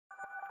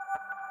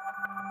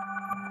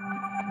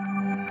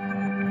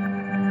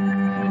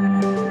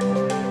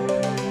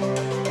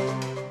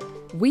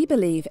We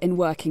believe in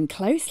working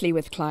closely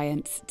with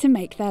clients to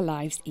make their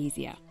lives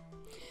easier.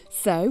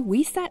 So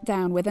we sat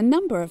down with a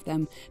number of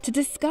them to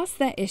discuss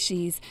their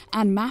issues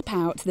and map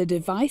out the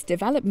device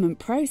development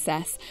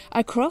process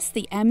across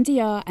the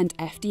MDR and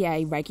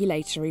FDA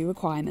regulatory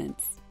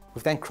requirements.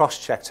 We've then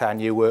cross-checked our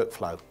new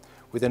workflow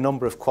with a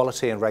number of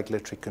quality and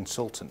regulatory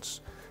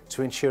consultants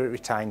to ensure it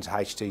retains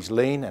HD's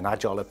lean and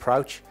agile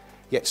approach,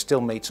 yet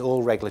still meets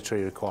all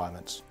regulatory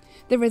requirements.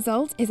 The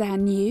result is our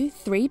new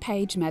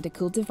 3-page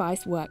medical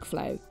device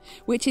workflow,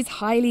 which is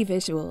highly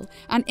visual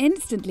and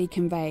instantly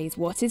conveys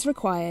what is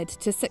required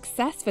to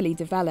successfully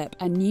develop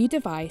a new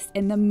device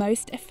in the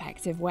most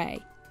effective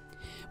way.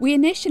 We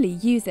initially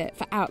use it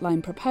for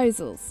outline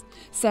proposals,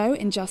 so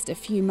in just a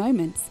few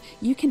moments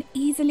you can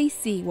easily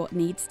see what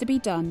needs to be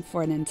done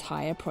for an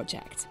entire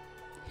project.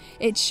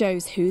 It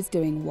shows who's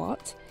doing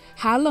what,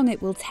 how long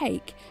it will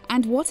take,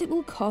 and what it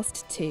will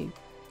cost too.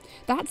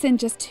 That's in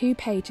just 2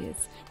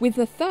 pages, with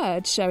the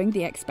third showing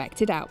the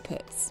expected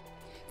outputs.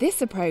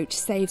 This approach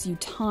saves you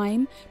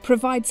time,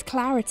 provides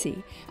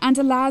clarity, and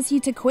allows you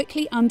to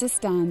quickly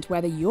understand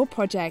whether your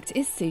project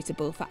is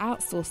suitable for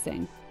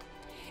outsourcing.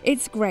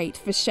 It's great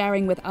for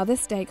sharing with other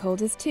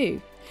stakeholders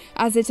too,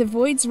 as it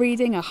avoids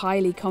reading a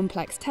highly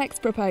complex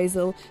text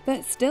proposal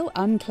that's still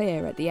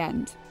unclear at the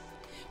end.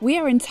 We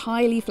are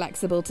entirely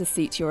flexible to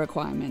suit your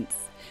requirements.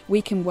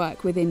 We can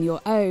work within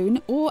your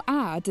own or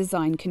our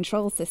design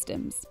control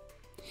systems.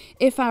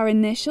 If our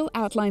initial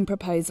outline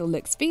proposal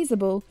looks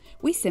feasible,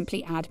 we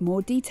simply add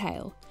more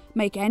detail,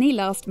 make any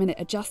last-minute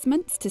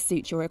adjustments to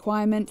suit your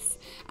requirements,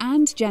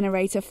 and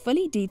generate a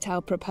fully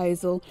detailed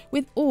proposal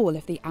with all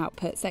of the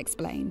outputs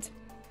explained.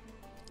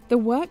 The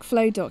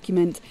workflow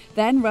document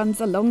then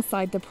runs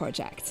alongside the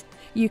project.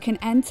 You can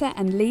enter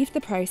and leave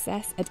the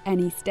process at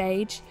any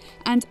stage,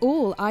 and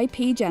all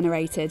IP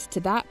generated to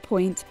that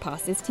point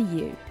passes to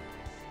you.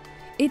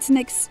 It's an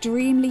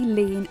extremely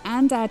lean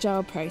and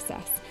agile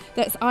process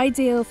that's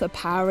ideal for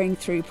powering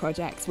through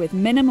projects with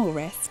minimal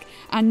risk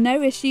and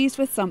no issues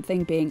with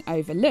something being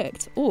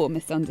overlooked or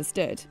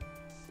misunderstood.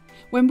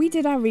 When we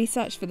did our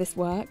research for this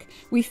work,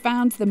 we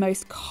found the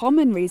most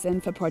common reason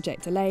for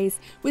project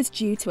delays was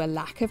due to a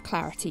lack of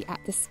clarity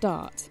at the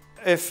start.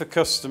 If a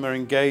customer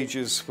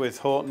engages with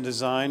Haughton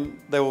Design,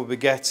 they will be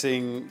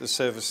getting the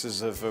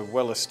services of a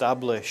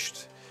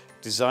well-established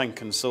design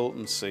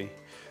consultancy,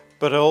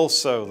 but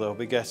also they'll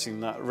be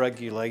getting that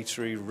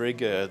regulatory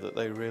rigour that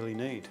they really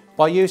need.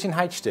 By using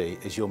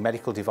HD as your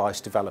medical device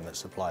development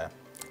supplier,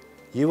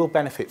 you will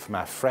benefit from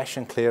our fresh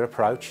and clear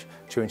approach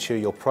to ensure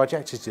your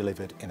project is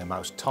delivered in the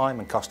most time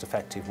and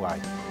cost-effective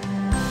way.